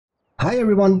Hi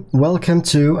everyone, welcome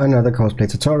to another Courseplay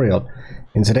tutorial.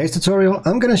 In today's tutorial,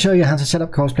 I'm going to show you how to set up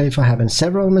Courseplay for having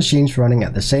several machines running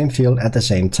at the same field at the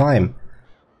same time.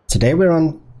 Today we're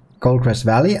on Goldcrest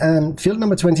Valley and field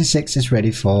number 26 is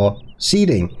ready for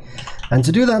seeding. And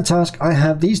to do that task, I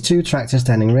have these two tractors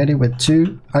standing ready with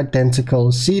two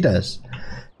identical seeders.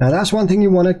 Now that's one thing you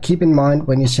want to keep in mind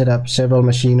when you set up several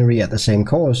machinery at the same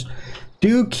course.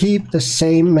 Do keep the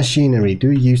same machinery, do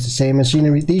use the same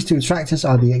machinery. These two tractors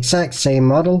are the exact same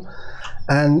model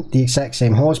and the exact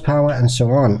same horsepower and so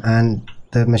on, and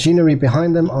the machinery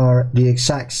behind them are the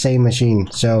exact same machine,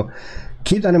 so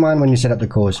keep that in mind when you set up the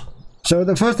course. So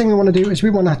the first thing we want to do is we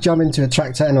want to jump into a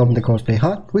tractor and open the Courseplay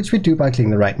HUD, which we do by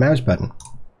clicking the right mouse button.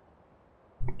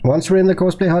 Once we're in the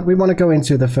Courseplay HUD, we want to go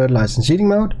into the fertilizer and seeding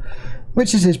mode,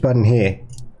 which is this button here,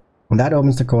 and that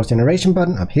opens the course generation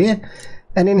button up here.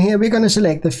 And in here we're going to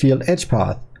select the field edge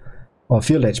path, or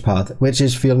field edge path, which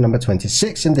is field number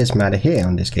 26 in this matter here,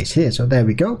 in this case here. So there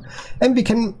we go. And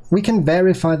we can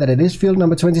verify that it is field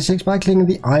number 26 by clicking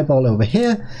the eyeball over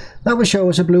here. That will show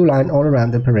us a blue line all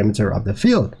around the perimeter of the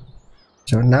field.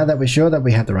 So now that we're sure that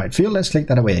we have the right field, let's click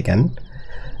that away again.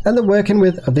 And the working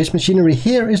width of this machinery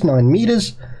here is 9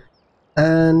 meters.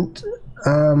 And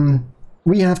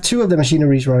we have two of the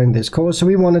machineries running this course, so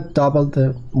we want to double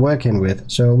the working width.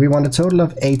 So we want a total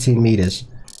of 18 meters.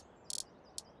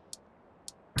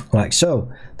 Like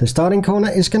so. The starting corner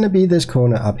is going to be this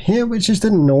corner up here, which is the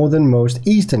northernmost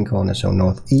eastern corner. So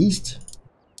northeast,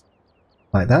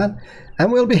 like that.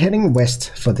 And we'll be heading west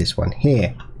for this one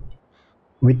here.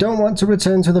 We don't want to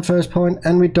return to the first point,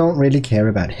 and we don't really care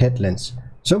about headlands.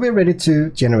 So we're ready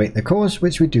to generate the course,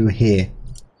 which we do here.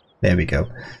 There we go.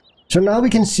 So now we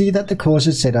can see that the course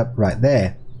is set up right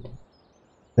there.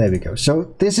 There we go.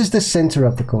 So this is the center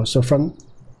of the course. So from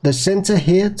the center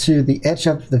here to the edge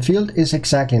of the field is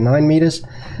exactly 9 meters.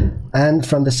 And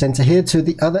from the center here to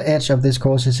the other edge of this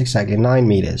course is exactly 9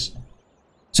 meters.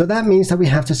 So that means that we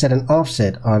have to set an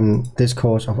offset on this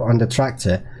course or on the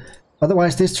tractor.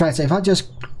 Otherwise this tractor, if I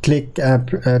just click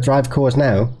drive course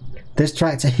now, this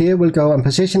tractor here will go and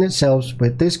position itself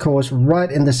with this course right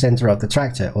in the center of the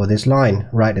tractor, or this line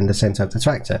right in the center of the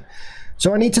tractor.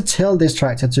 So I need to tell this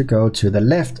tractor to go to the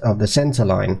left of the center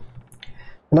line.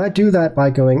 And I do that by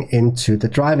going into the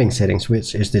driving settings,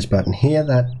 which is this button here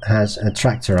that has a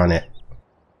tractor on it.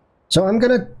 So I'm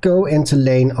going to go into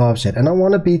lane offset, and I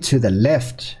want to be to the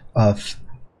left of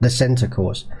the center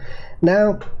course.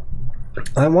 Now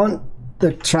I want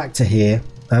the tractor here.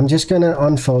 I'm just going to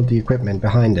unfold the equipment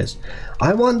behind us.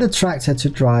 I want the tractor to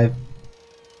drive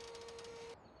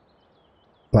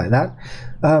like that.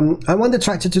 I want the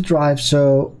tractor to drive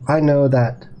so I know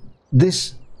that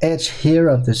this edge here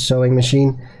of the sewing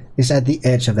machine is at the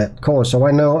edge of that course. So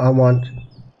I know I want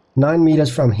 9 meters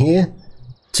from here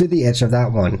to the edge of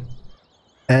that one.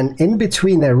 And in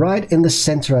between there, right in the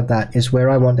center of that, is where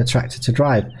I want the tractor to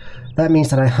drive. That means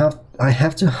that I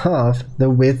have to halve the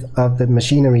width of the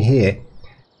machinery here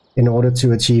in order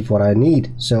to achieve what I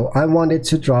need. So I want it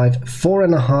to drive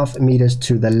 4.5 meters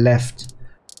to the left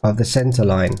of the center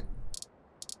line.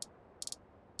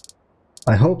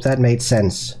 I hope that made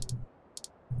sense.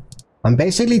 I'm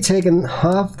basically taking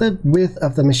half the width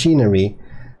of the machinery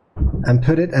and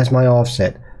put it as my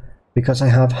offset, because I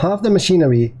have half the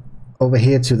machinery over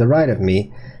here to the right of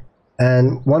me,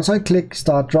 and once I click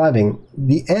start driving,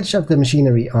 the edge of the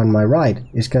machinery on my right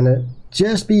is gonna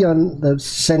just be on the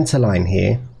center line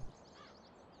here.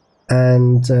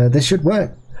 And this should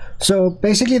work. So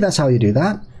basically that's how you do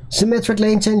that. Symmetric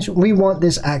lane change, we want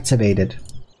this activated.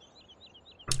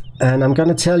 And I'm going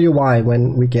to tell you why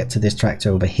when we get to this tractor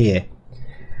over here.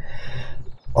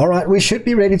 Alright, we should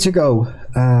be ready to go.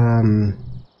 An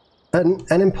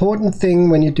important thing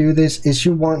when you do this is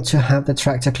you want to have the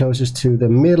tractor closest to the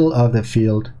middle of the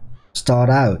field start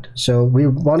out. So we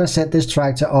want to set this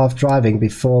tractor off driving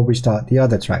before we start the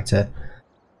other tractor.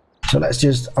 So let's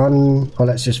just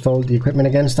fold the equipment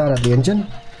again, start up the engine.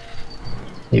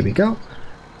 Here we go.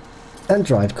 And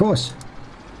drive course.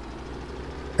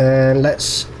 And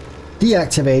let's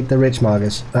deactivate the ridge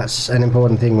markers. That's an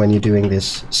important thing when you're doing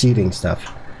this seeding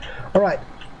stuff. Alright,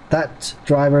 that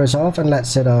driver is off, and let's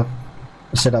set up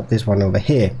this one over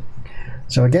here.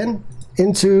 So again,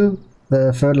 into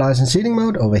the fertilizer and seeding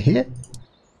mode over here.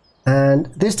 And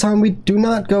this time we do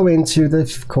not go into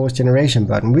the course generation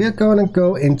button. We are going to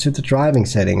go into the driving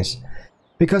settings,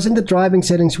 because in the driving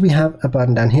settings we have a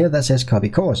button down here that says copy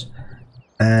course,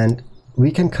 and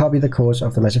we can copy the course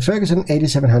of the Massey Ferguson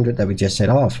 8700 that we just set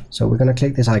off. So we're going to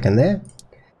click this icon there,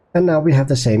 and now we have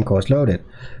the same course loaded.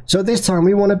 So this time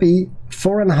we want to be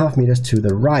 4.5 meters to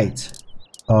the right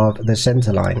of the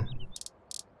center line.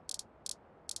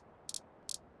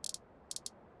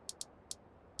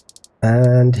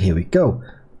 And here we go.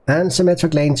 And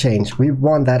symmetric lane change, we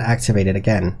want that activated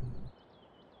again.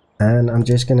 And I'm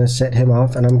just going to set him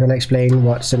off, and I'm going to explain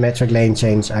what symmetric lane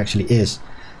change actually is.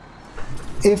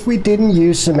 If we didn't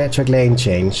use symmetric lane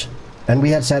change, and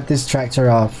we had set this tractor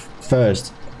off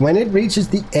first, when it reaches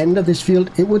the end of this field,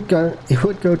 it would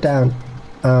go down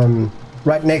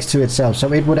right next to itself.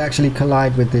 So it would actually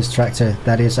collide with this tractor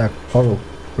that is a... Oh,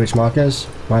 bridge markers,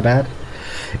 my bad.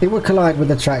 It would collide with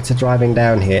the tractor driving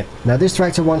down here. Now this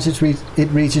tractor, once it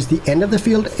reaches the end of the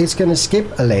field, it's going to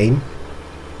skip a lane.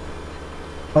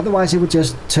 Otherwise it would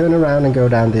just turn around and go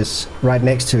down this right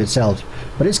next to itself.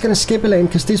 But it's going to skip a lane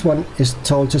because this one is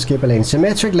told to skip a lane.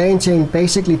 Symmetric lane change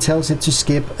basically tells it to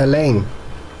skip a lane.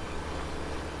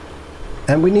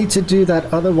 And we need to do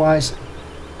that, otherwise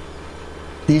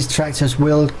these tractors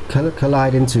will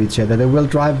collide into each other. They will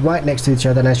drive right next to each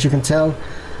other, and as you can tell,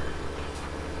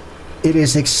 it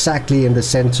is exactly in the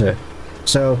center.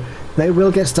 So they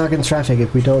will get stuck in traffic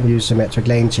if we don't use symmetric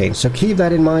lane change. So keep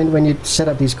that in mind when you set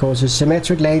up these courses.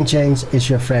 Symmetric lane change is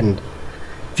your friend.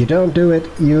 If you don't do it,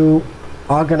 you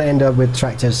are going to end up with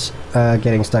tractors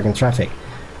getting stuck in traffic.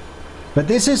 But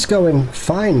this is going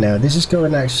fine now. This is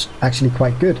going actually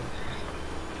quite good.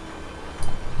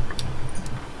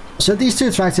 So these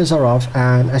two tractors are off,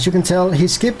 and as you can tell, he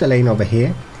skipped a lane over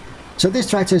here. So this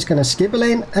tractor is going to skip a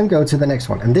lane and go to the next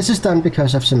one. And this is done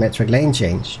because of symmetric lane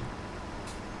change.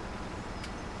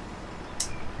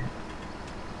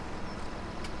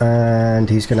 And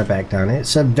he's going to back down.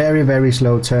 It's a very, very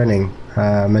slow turning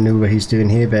maneuver he's doing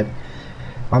here, but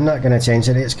I'm not going to change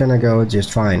it. It's going to go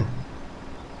just fine.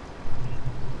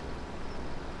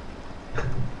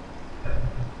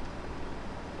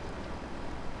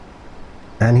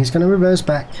 And he's going to reverse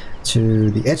back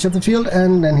to the edge of the field,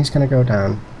 and then he's going to go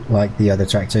down like the other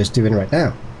tractor is doing right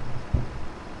now.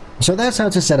 So that's how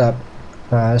to set up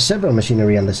several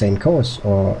machinery on the same course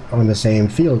or on the same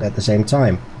field at the same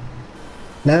time.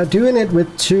 Now doing it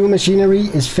with two machinery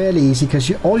is fairly easy,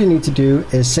 because all you need to do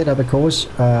is set up a course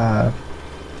where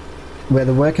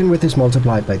the working width is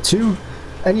multiplied by 2,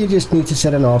 and you just need to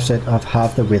set an offset of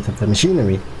half the width of the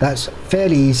machinery. That's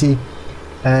fairly easy,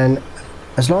 and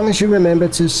as long as you remember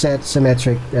to set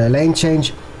symmetric lane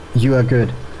change, you are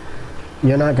good.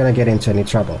 You're not going to get into any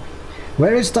trouble.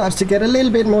 Where it starts to get a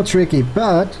little bit more tricky,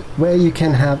 but where you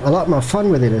can have a lot more fun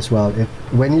with it as well,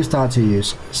 when you start to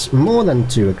use more than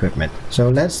 2 equipment. So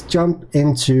let's jump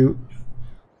into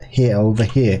over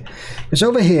here. Because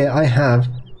over here I have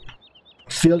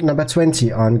field number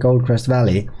 20 on Goldcrest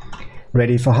Valley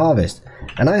ready for harvest.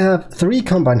 And I have 3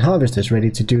 combine harvesters ready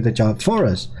to do the job for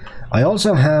us. I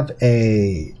also have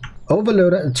a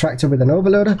tractor with an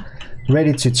overloader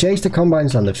ready to chase the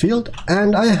combines on the field,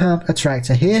 and I have a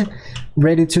tractor here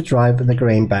ready to drive the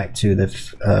grain back to the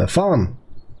farm.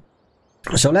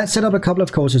 So let's set up a couple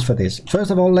of courses for this.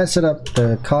 First of all, let's set up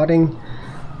the carting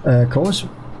course,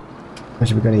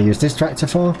 which we're going to use this tractor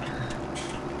for.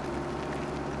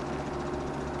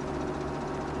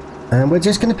 And we're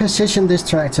just going to position this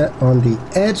tractor on the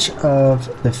edge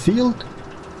of the field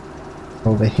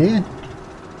over here.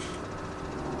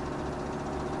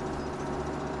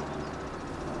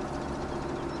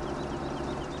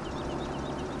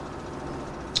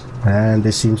 And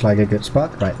this seems like a good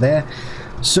spot right there.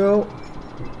 So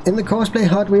in the Courseplay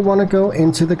HUD, we want to go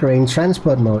into the grain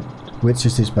transport mode, which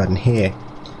is this button here.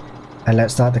 And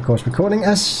let's start the course recording.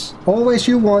 As always,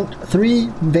 you want three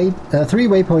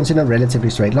waypoints in a relatively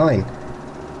straight line.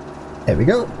 There we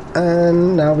go.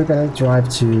 And now we're going to drive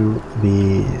to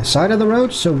the side of the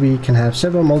road, so we can have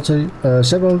several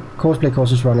Courseplay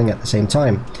courses running at the same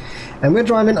time. And we're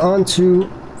driving onto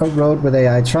a road with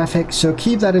AI traffic, so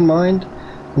keep that in mind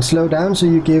and slow down, so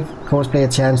you give Courseplay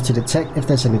a chance to detect if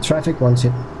there's any traffic once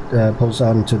it pulls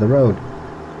onto the road.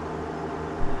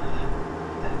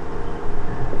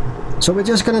 So we're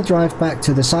just going to drive back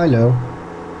to the silo,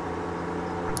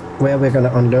 where we're going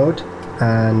to unload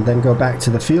and then go back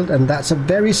to the field. And that's a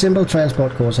very simple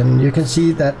transport course, and you can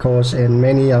see that course in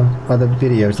many other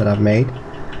videos that I've made.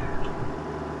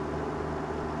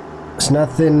 It's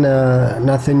nothing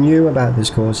new about this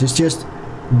course. It's just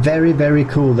very, very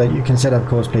cool that you can set up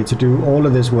Courseplay to do all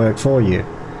of this work for you.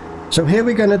 So here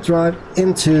we're going to drive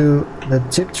into the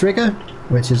tip trigger,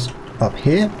 which is up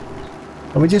here.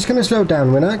 And we're just going to slow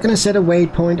down. We're not going to set a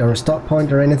waypoint or a stop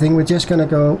point or anything. We're just going to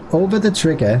go over the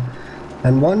trigger.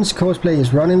 And once Courseplay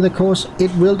is running the course,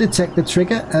 it will detect the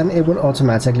trigger and it will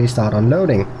automatically start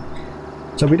unloading.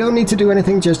 So we don't need to do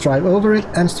anything, just drive over it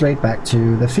and straight back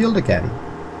to the field again.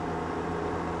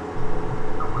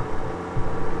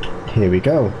 Here we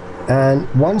go. And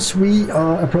once we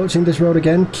are approaching this road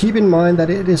again, keep in mind that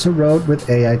it is a road with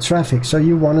AI traffic, so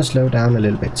you want to slow down a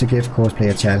little bit to give Courseplay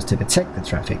a chance to detect the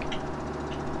traffic.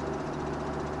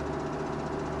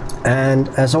 And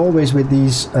as always with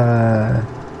these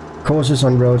courses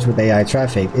on roads with AI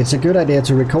traffic, it's a good idea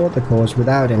to record the course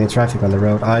without any traffic on the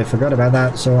road. I forgot about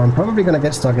that, so I'm probably going to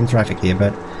get stuck in traffic here,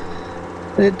 but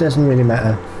it doesn't really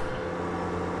matter.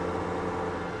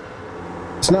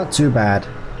 It's not too bad.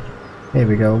 Here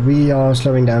we go. We are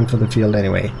slowing down for the field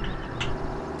anyway.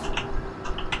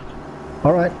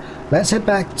 Alright, let's head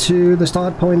back to the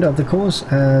start point of the course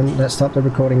and let's stop the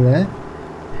recording there.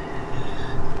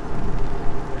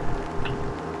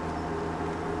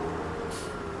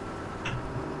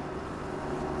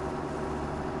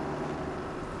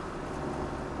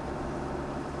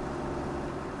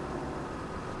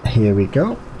 Here we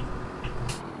go.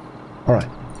 Alright,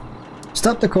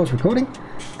 stop the course recording,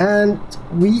 and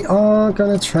we are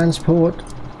gonna transport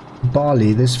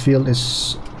barley. This field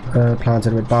is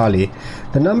planted with barley.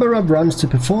 The number of runs to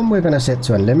perform we're gonna set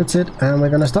to unlimited, and we're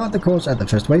gonna start the course at the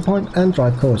first waypoint and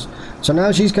drive course. So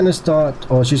now she's gonna start,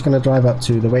 or she's gonna drive up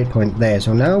to the waypoint there.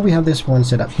 So now we have this one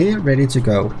set up here, ready to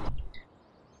go.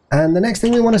 And the next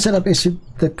thing we want to set up is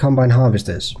the combine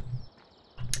harvesters.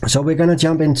 So we're going to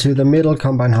jump into the middle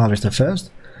combine harvester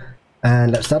first,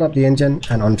 and let's start up the engine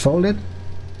and unfold it,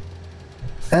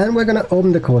 and we're going to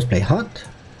open the Courseplay HUD,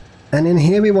 and in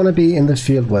here we want to be in the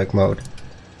fieldwork mode.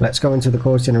 Let's go into the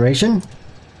course generation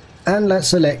and let's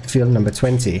select field number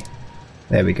 20.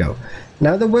 There we go.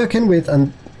 Now the working width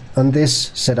on this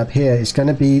setup here is going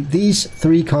to be these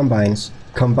 3 combines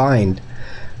combined,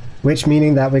 which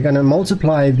meaning that we're going to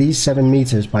multiply these 7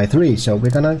 meters by 3. So we're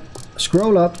going to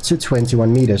scroll up to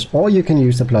 21 meters, or you can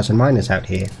use the plus and minus out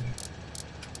here.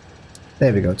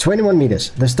 There we go, 21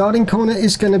 meters. The starting corner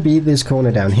is going to be this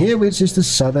corner down here, which is the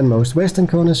southernmost western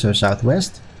corner, so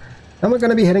southwest. And we're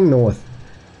going to be heading north.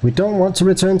 We don't want to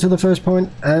return to the first point,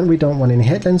 and we don't want any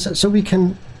headlands, so we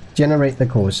can generate the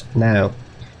course now.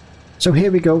 So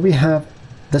here we go, we have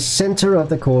the center of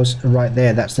the course right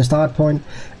there, that's the start point,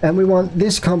 and we want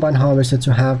this combine harvester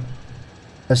to have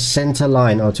a center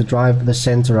line, or to drive the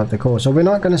center of the course. So we're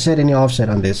not going to set any offset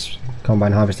on this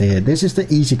combine harvester here. This is the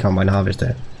easy combine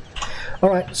harvester.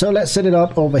 Alright, so let's set it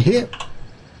up over here.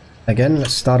 Again,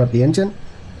 let's start up the engine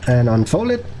and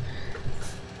unfold it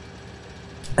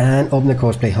and open the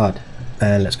Courseplay HUD,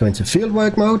 and let's go into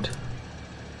fieldwork mode.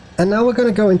 And now we're going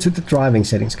to go into the driving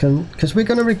settings, because we're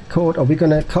going to record, or we're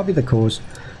going to copy the course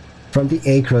from the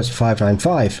Acros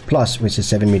 595 plus, which is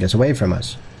 7 meters away from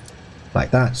us.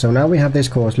 Like that. So now we have this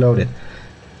course loaded.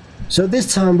 So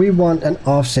this time we want an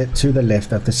offset to the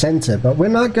left of the center, but we're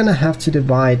not going to have to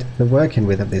divide the working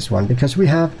width of this one, because we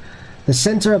have the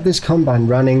center of this combine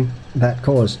running that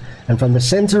course, and from the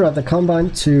center of the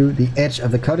combine to the edge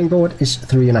of the cutting board is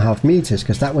 3.5 meters,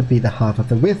 because that would be the half of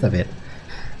the width of it.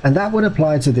 And that would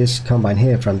apply to this combine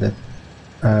here. From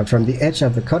the edge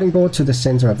of the cutting board to the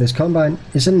center of this combine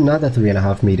is another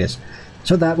 3.5 meters,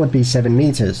 so that would be 7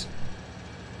 meters.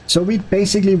 So we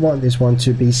basically want this one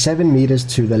to be 7 meters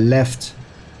to the left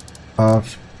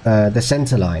of the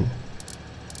center line.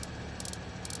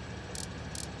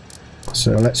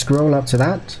 So let's scroll up to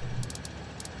that.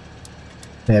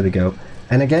 There we go.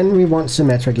 And again, we want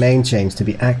symmetric lane change to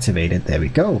be activated. There we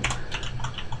go.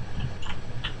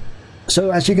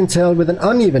 So as you can tell, with an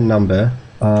uneven number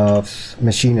of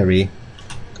machinery,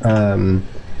 it's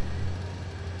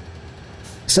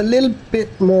a little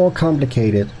bit more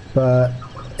complicated, but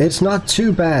it's not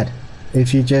too bad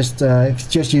if you just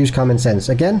use common sense.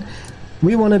 Again,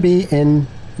 we want to be in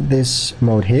this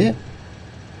mode here.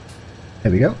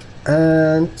 There we go.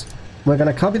 And we're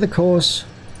going to copy the course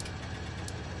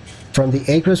from the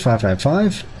Acros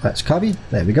 595. Let's copy.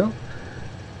 There we go.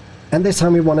 And this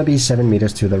time we want to be 7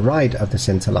 meters to the right of the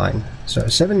center line. So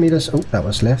 7 meters. Oh, that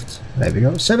was left. There we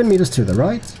go. 7 meters to the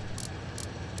right.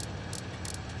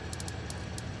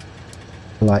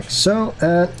 Like so,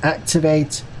 and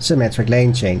activate symmetric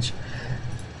lane change.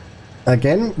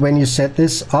 Again, when you set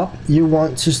this up, you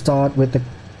want to start with the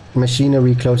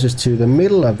machinery closest to the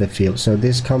middle of the field. So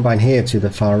this combine here to the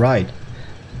far right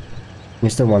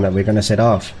is the one that we're going to set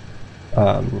off.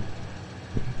 Well,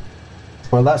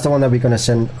 that's the one that we're going to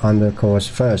send on the course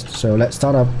first. So let's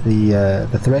start up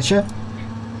the thresher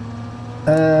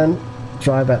and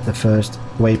drive at the first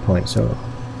waypoint. So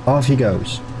off he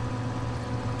goes.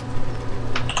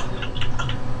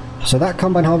 So that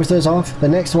combine harvester is off. The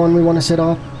next one we want to set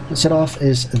off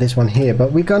is this one here,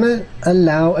 but we're gonna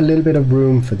allow a little bit of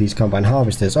room for these combine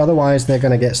harvesters, otherwise they're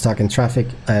gonna get stuck in traffic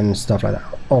and stuff like that.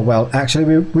 Oh well,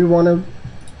 actually we want to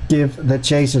give the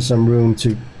chaser some room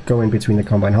to go in between the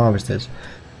combine harvesters.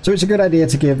 So it's a good idea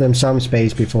to give them some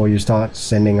space before you start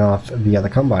sending off the other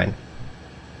combine.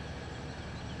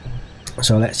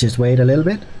 So let's just wait a little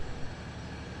bit.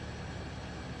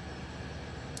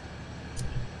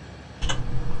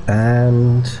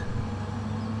 And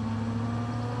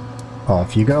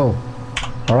off you go.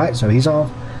 Alright, so he's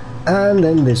off. And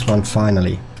then this one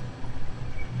finally.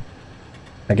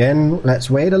 Again, let's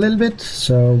wait a little bit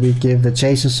so we give the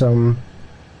chaser some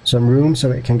room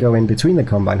so it can go in between the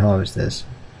combine harvesters.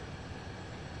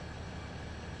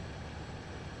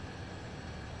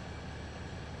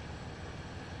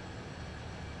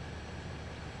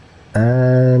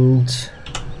 And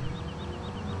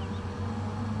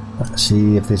let's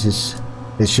see if this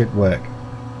should work.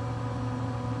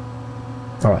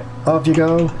 Alright, off you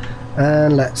go,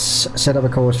 and let's set up a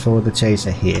course for the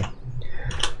chaser here.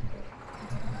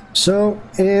 So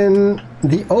in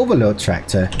the overload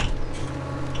tractor,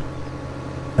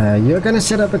 you're going to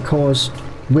set up a course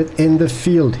within the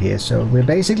field here. So we're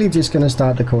basically just going to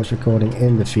start the course recording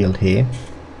in the field here.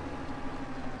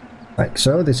 Like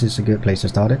so. This is a good place to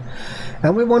start it.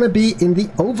 And we want to be in the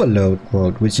overload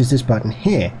mode, which is this button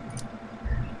here.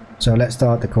 So let's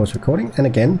start the course recording. And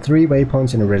again, 3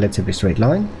 waypoints in a relatively straight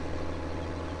line.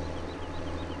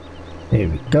 Here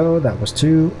we go. That was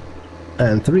 2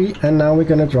 and 3. And now we're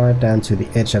going to drive down to the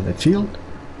edge of the field,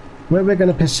 where we're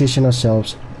going to position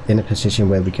ourselves in a position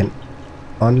where we can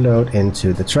unload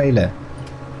into the trailer.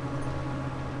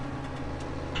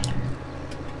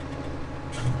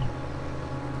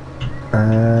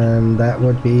 And that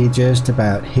would be just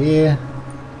about here.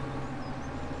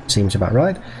 Seems about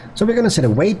right. So we're going to set a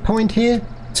waypoint here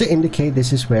to indicate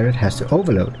this is where it has to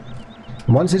overload.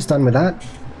 And once it's done with that,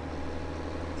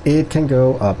 it can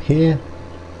go up here.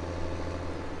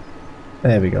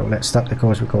 There we go. Let's stop the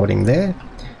course recording there.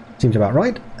 Seems about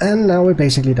right. And now we're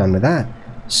basically done with that.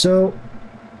 So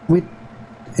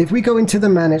if we go into the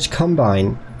manage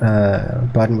combine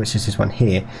button, which is this one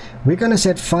here, we're going to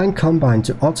set find combine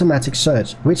to automatic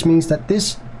search, which means that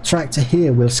this tractor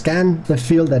here will scan the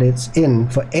field that it's in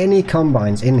for any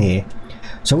combines in here.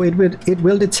 So it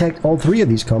will detect all 3 of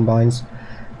these combines,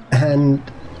 and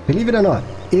believe it or not,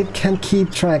 it can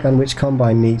keep track on which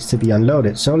combine needs to be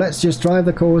unloaded. So let's just drive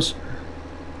the course,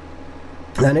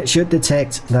 and it should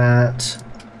detect that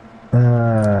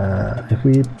if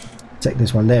we take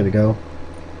this one, there we go.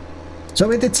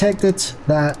 So it detected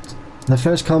that the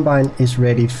first combine is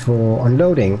ready for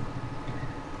unloading.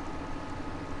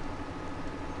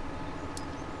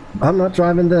 I'm not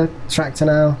driving the tractor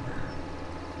now.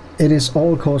 It is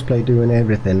all Courseplay doing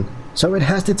everything. So it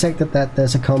has detected that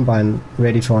there's a combine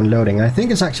ready for unloading. I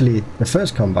think it's actually the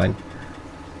first combine,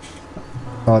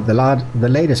 or the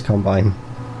latest combine.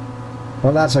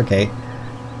 Well, that's okay.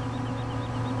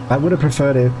 I would have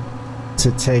preferred it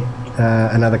to take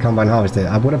another combine harvester.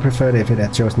 I would have preferred if it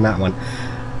had chosen that one,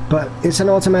 but it's an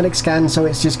automatic scan, so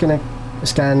it's just gonna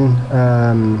scan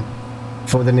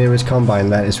for the nearest combine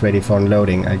that is ready for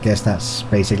unloading. I guess that's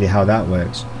basically how that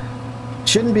works.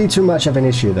 Shouldn't be too much of an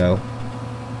issue though.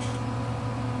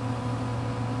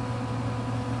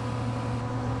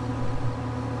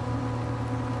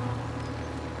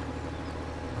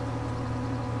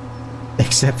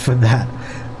 Except for that.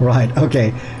 Right,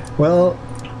 okay. Well,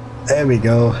 there we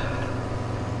go.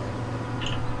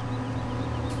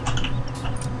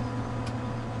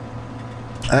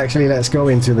 Actually, let's go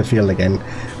into the field again.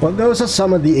 Well, those are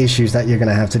some of the issues that you're going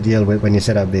to have to deal with when you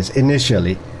set up this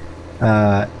initially.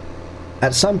 At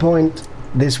some point,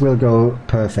 this will go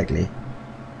perfectly.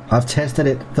 I've tested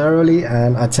it thoroughly,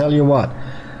 and I tell you what,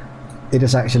 it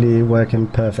is actually working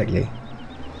perfectly.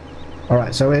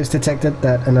 Alright, so it's detected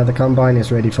that another combine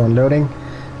is ready for unloading.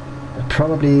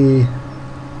 Probably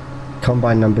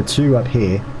combine number 2 up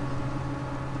here.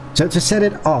 So to set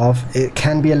it off, it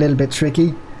can be a little bit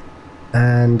tricky,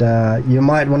 and you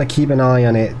might want to keep an eye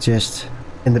on it just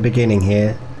in the beginning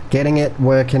here. Getting it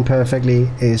working perfectly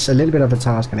is a little bit of a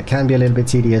task, and it can be a little bit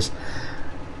tedious,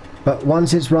 but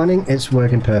once it's running, it's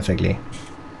working perfectly.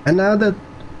 And now the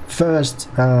first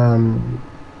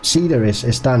seeder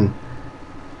is done.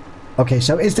 Okay,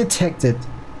 so it's detected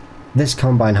this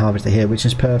combine harvester here, which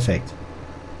is perfect.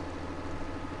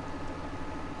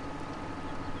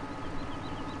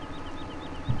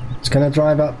 It's gonna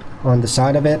drive up on the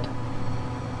side of it.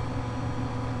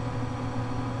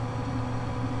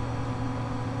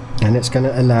 And it's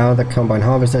gonna allow the combine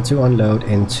harvester to unload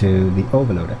into the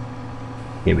overloader.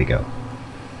 Here we go.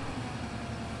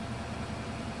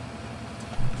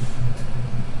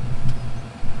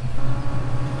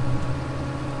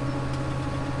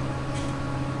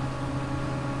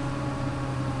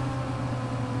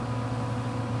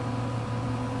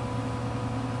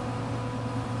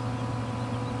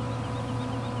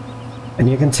 And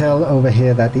you can tell over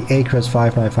here that the Acros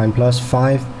 595 plus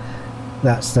 5,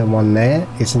 that's the one there,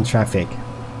 is in traffic.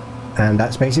 And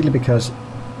that's basically because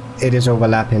it is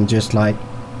overlapping just like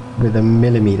with a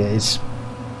millimeter. It's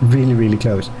really, really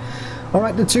close.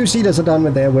 Alright, the two-seaters are done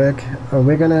with their work.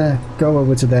 We're gonna go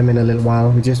over to them in a little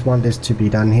while. We just want this to be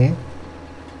done here.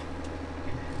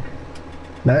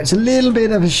 Now it's a little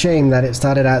bit of a shame that it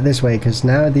started out this way, because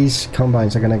now these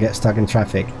combines are gonna get stuck in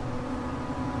traffic.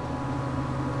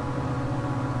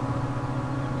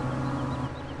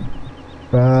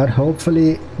 But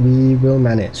hopefully we will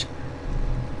manage.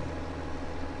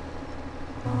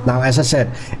 Now, as I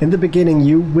said, in the beginning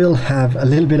you will have a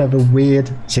little bit of a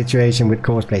weird situation with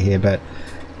Courseplay here, but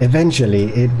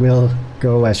eventually it will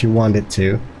go as you want it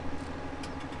to.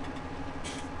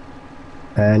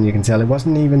 And you can tell it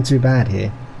wasn't even too bad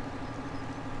here.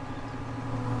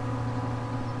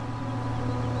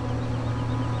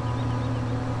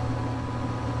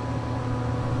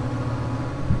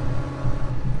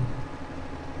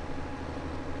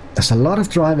 There's a lot of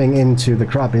driving into the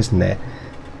crop, isn't there?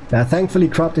 Now, thankfully,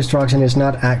 crop destruction is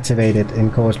not activated in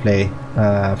Courseplay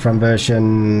from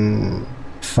version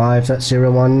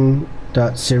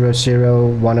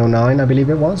 5.01.00109, I believe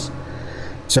it was.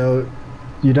 So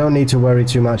you don't need to worry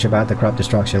too much about the crop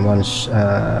destruction once,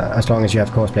 as long as you have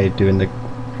Courseplay doing the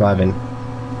driving.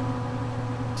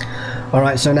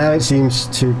 Alright, so now it seems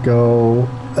to go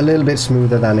a little bit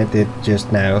smoother than it did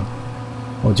just now,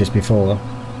 or just before.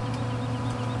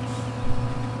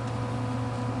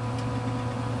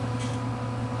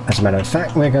 As a matter of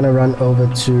fact, we're going to run over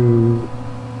to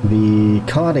the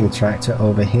carding tractor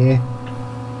over here,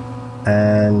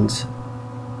 and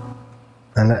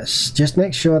let's just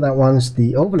make sure that once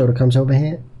the overloader comes over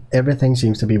here, everything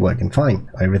seems to be working fine,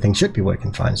 or everything should be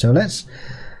working fine. So let's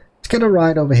get a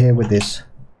ride over here with this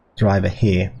driver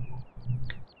here.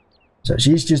 So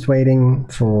she's just waiting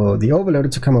for the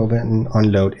overloader to come over and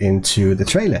unload into the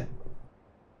trailer,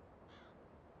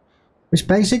 which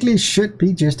basically should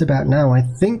be just about now. I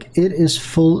think it is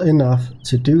full enough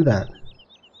to do that.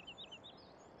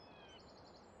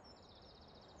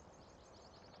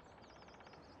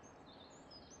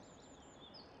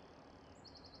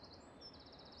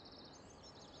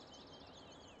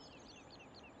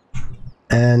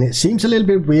 And it seems a little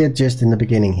bit weird just in the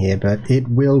beginning here, but it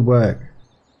will work.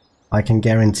 I can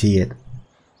guarantee it.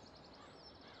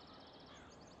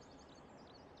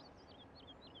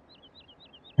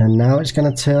 And now it's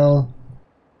going to tell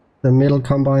the middle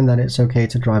combine that it's okay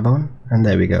to drive on, and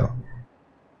there we go.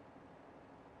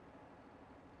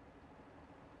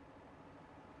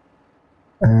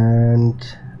 And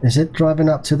is it driving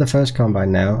up to the first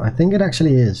combine now? I think it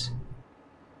actually is.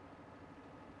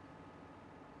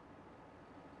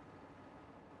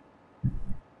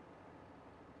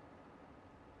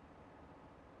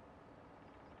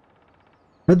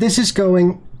 But this is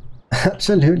going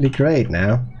absolutely great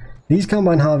now. These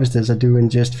combine harvesters are doing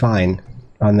just fine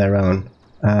on their own.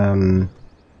 And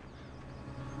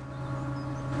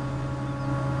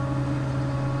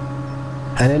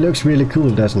it looks really cool,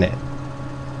 doesn't it?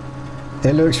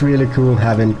 It looks really cool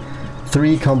having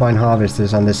 3 combine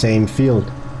harvesters on the same field,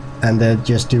 and they're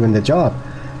just doing the job.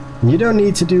 You don't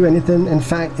need to do anything. In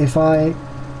fact, if I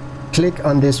click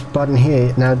on this button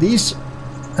here, now these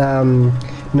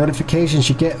notifications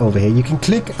you get over here, you can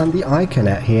click on the icon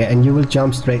at here and you will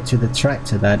jump straight to the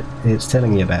tractor that it's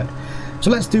telling you about.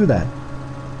 So let's do that.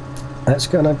 Let's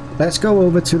go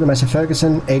over to the Massey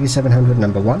Ferguson 8700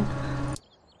 number 1.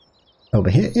 Over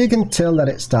here you can tell that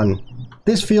it's done.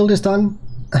 This field is done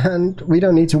and we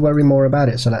don't need to worry more about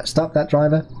it. So let's stop that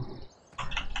driver,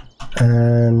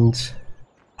 and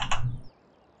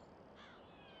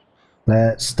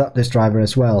let's stop this driver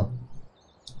as well.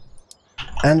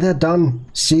 And they're done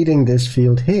seeding this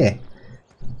field here.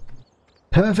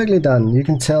 Perfectly done. You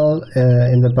can tell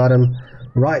in the bottom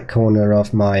right corner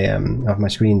of my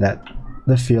screen that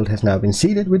the field has now been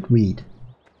seeded with wheat.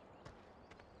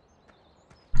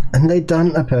 And they've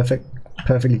done a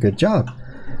perfectly good job.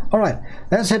 Alright,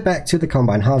 let's head back to the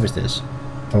combine harvesters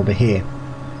over here.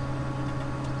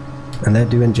 And they're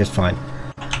doing just fine.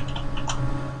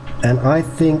 And I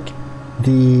think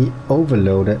the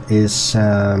overloader is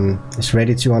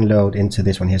ready to unload into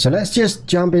this one here. So let's just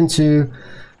jump into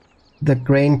the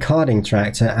grain carting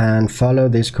tractor and follow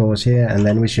this course here, and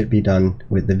then we should be done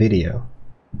with the video.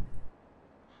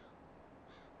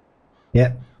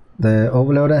 Yep, the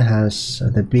overloader has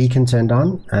the beacon turned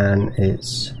on and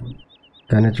it's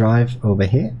gonna drive over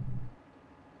here.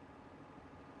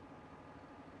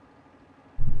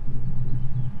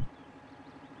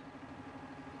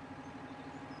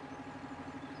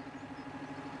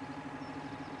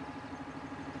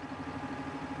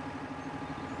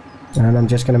 And I'm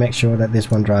just going to make sure that this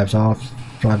one drives off.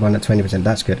 Drive on at 20%.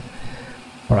 That's good.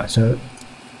 Alright, so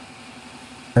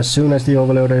as soon as the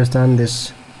overloader is done,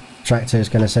 this tractor is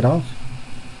going to set off.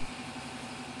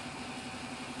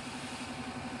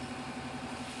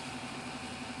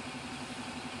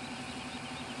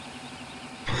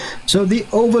 So the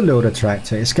overloader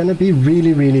tractor is going to be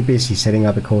really busy setting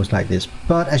up a course like this.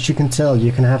 But as you can tell,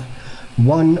 you can have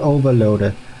one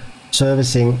overloader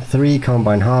servicing 3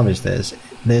 combine harvesters.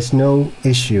 There's no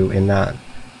issue in that.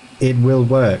 It will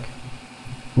work.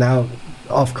 Now,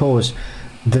 of course,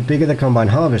 the bigger the combine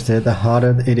harvester, the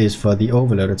harder it is for the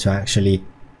overloader to actually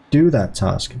do that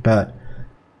task. But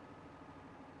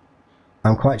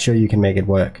I'm quite sure you can make it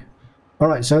work.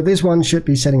 Alright, so this one should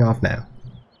be setting off now.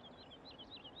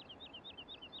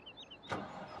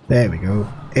 There we go.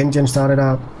 Engine started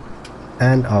up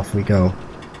and off we go.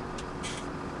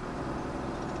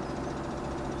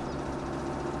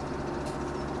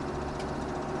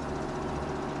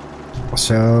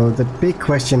 So the big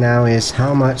question now is,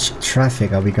 how much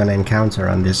traffic are we going to encounter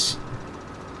on this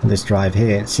drive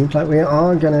here? It seems like we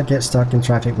are going to get stuck in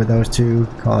traffic with those 2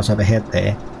 cars up ahead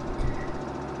there.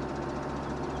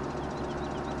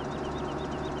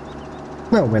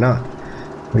 No, we're not.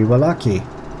 We were lucky.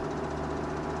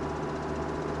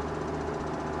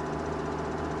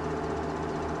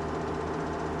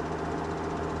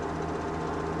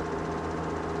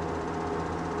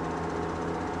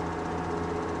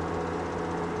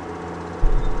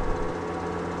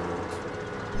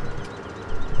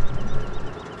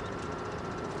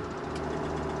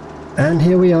 And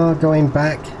here we are going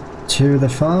back to the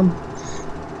farm.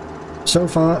 So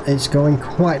far it's going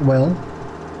quite well.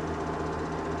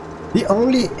 The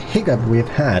only hiccup we've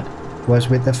had was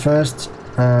with the first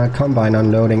combine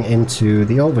unloading into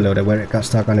the overloader where it got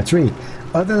stuck on a tree.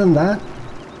 Other than that,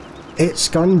 it's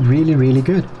gone really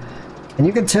good. And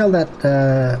you can tell that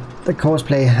the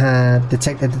Courseplay had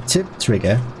detected the tip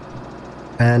trigger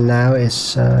and now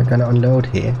it's gonna unload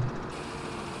here.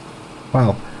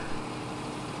 Wow.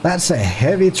 That's a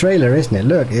heavy trailer, isn't it?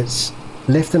 Look, it's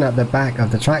lifting up the back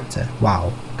of the tractor.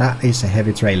 Wow, that is a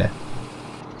heavy trailer.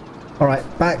 Alright,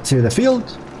 back to the field.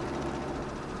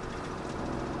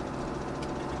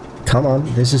 Come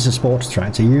on, this is a sports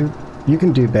tractor. You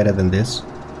can do better than this.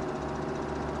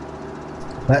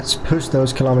 Let's push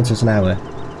those kilometers an hour.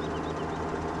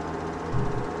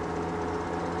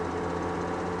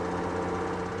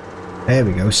 There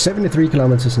we go, 73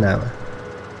 kilometers an hour.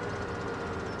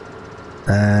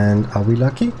 And are we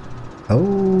lucky?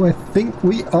 Oh, I think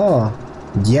we are.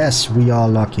 Yes, we are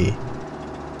lucky.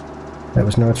 There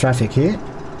was no traffic here.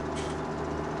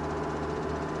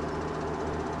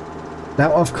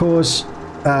 Now, of course,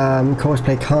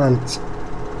 Courseplay can't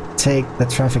take the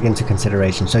traffic into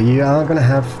consideration. So you are going to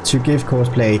have to give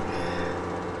Courseplay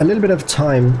a little bit of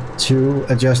time to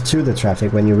adjust to the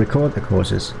traffic when you record the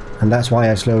courses. And that's why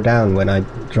I slow down when I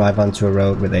drive onto a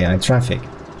road with AI traffic.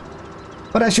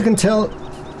 But as you can tell,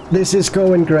 this is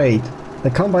going great. The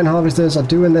combine harvesters are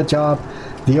doing their job.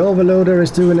 The overloader is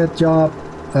doing its job.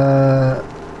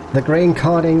 The grain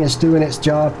carting is doing its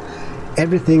job.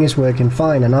 Everything is working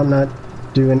fine and I'm not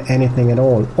doing anything at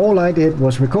all. All I did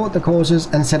was record the courses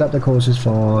and set up the courses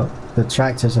for the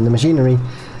tractors and the machinery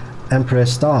and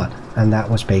press start. And that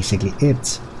was basically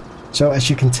it. So as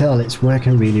you can tell, it's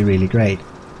working really great.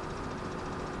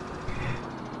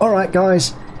 Alright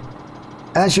guys.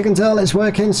 As you can tell, it's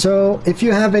working, so if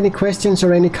you have any questions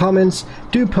or any comments,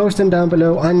 do post them down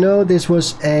below. I know this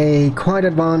was a quite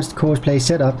advanced Courseplay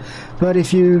setup, but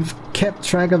if you've kept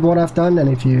track of what I've done and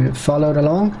if you followed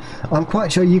along, I'm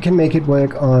quite sure you can make it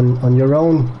work on your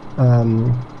own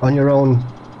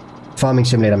farming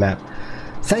simulator map.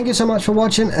 Thank you so much for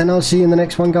watching, and I'll see you in the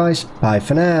next one, guys. Bye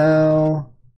for now.